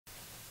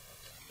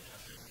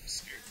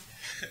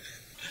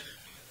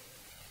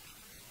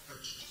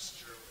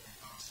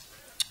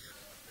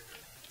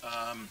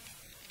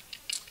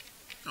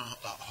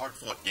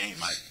hard-fought game.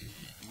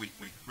 We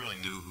really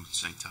knew who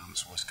St.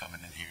 Thomas was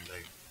coming in here.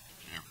 They're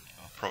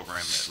a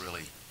program that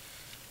really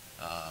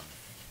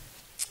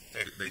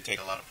they take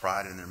a lot of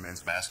pride in their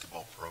men's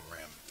basketball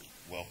program.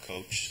 Well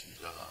coached.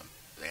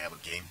 They have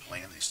a game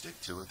plan. They stick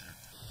to it.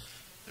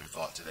 Their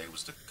thought today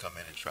was to come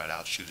in and try to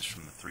outshoot us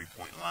from the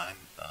three-point line.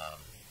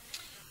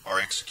 Our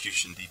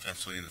execution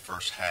defensively in the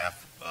first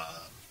half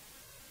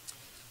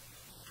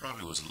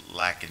probably was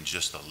lacking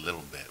just a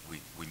little bit.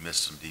 We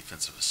missed some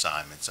defensive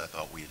assignments. I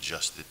thought we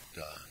adjusted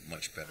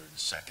much better in the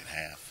second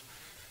half.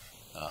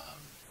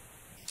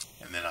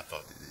 And then I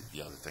thought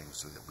the other thing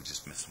was that we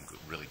just missed some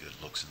really good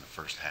looks in the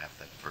first half.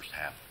 That first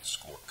half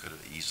score could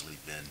have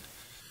easily been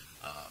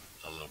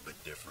a little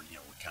bit different. You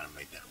know, we kind of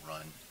made that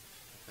run.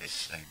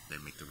 They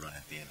make the run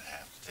at the end of the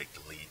half to take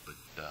the lead, but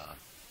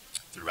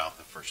throughout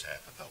the first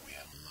half, I thought we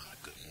had a lot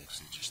of good looks.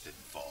 It just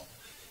didn't fall.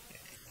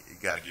 You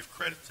got to give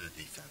credit to the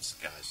defense.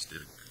 The guys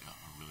did a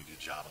really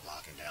good job of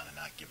locking down and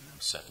not giving them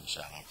second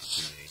shot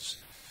opportunities.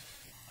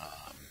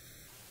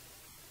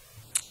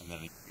 And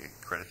then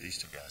credit to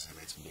these two guys. They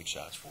made some big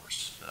shots for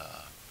us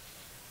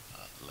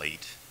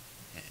late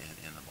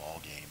in the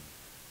ball game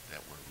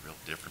that were real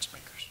difference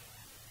makers.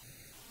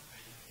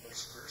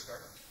 Nice career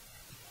start.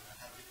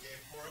 Have a good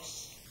game for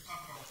us.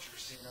 Talk about what you were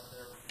seeing out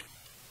there.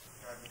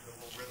 Driving a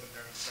little rhythm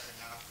there in the second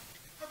half.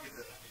 How good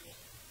did that feel?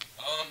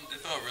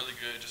 It felt really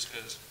good just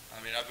because,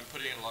 I mean, I've been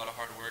putting in a lot of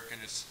hard work and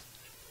it's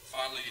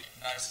finally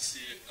nice to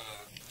see it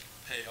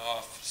pay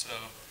off. So,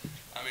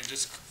 I mean,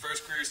 just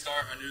first career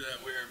start, I knew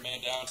that we were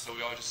man down, so we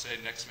all just say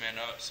next man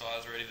up. So I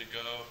was ready to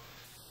go,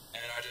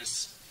 and I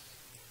just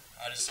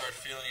started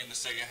feeling it in the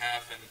second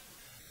half, and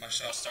my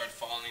shots started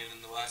falling, and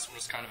then the last one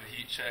was kind of a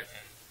heat check,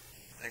 and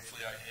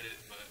thankfully I hit it,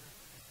 but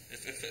it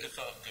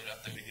felt good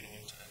out there to get a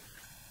win today.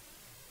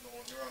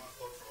 Nolan, you're on the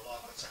floor for a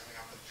lot of the second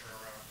half of the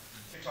turnaround.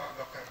 Can you talk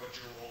about kind of what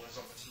your role is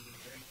on the team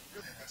and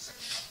really in that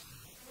second half,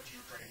 what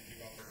you were trying to do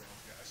out there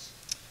with guys?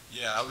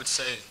 Yeah, I would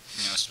say,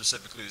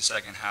 specifically the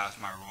second half,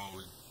 my role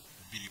would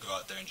be to go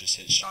out there and just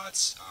hit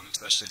shots,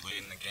 especially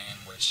late in the game,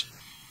 which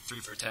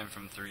 3 for 10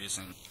 from 3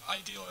 isn't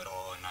ideal at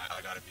all, and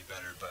I got to be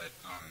better, but,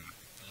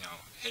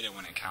 hit it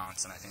when it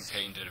counts, and I think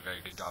Peyton did a very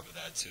good job of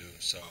that too.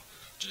 So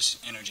just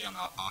energy on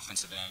the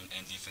offensive end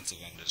and defensive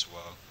end as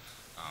well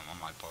on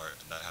my part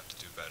that I have to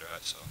do better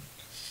at. So,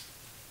 yeah.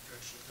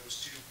 Coach, with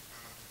those two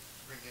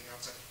bringing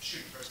outside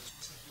shooting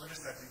presence, what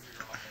does that do for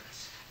your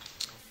offense?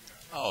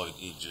 Oh, it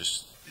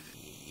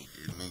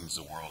means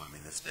the world. I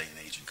mean, this day and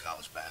age in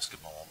college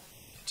basketball,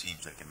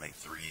 teams that can make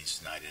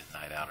threes night in and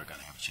night out are going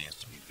to have a chance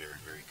to be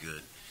very, very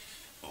good.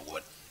 But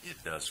what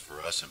it does for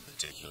us in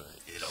particular,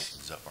 it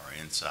opens up our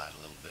inside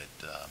a little bit.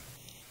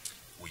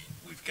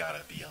 We've got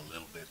to be a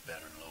little bit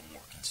better and a little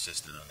more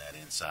consistent on that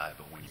inside.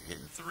 But when you're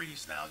hitting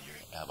threes, now you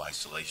have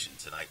isolation.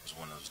 Tonight was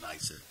one of those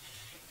nights that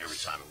every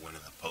time it went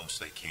in the post,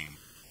 they came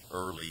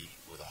early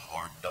with a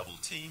hard double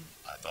team.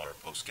 I thought our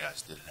post guys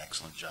did an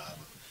excellent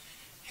job of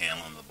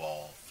handling the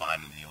ball,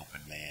 finding the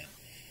open man,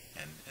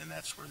 and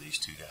that's where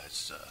these two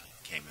guys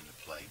came into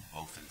play,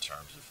 both in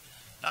terms of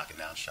knocking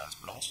down shots,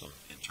 but also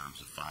in terms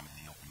of finding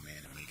the open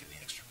man and making the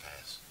extra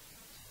pass.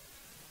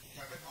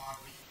 Kind of an odd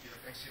week,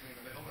 Thanksgiving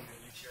in the middle, and then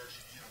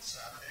UTRGV on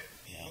Saturday.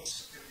 Yeah.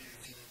 What's going to be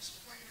the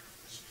team's plan for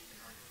this week, and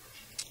how are you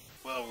approaching it?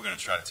 Well, we're going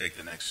to try to take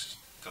the next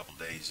couple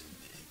days and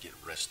get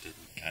rested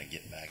and kind of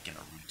get back in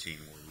a routine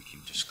where we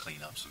can just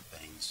clean up some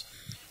things.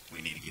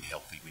 We need to get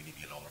healthy. We need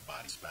to get all our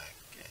bodies back.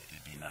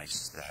 It'd be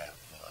nice to have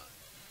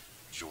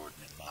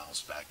Jordan and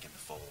Miles back in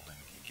the fold and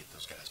get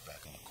those guys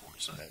back on the court.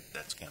 So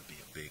that's going to be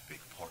a big, big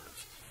part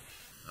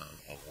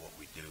of what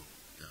we do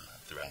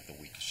throughout the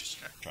week, is just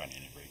trying to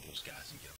integrate those guys and get them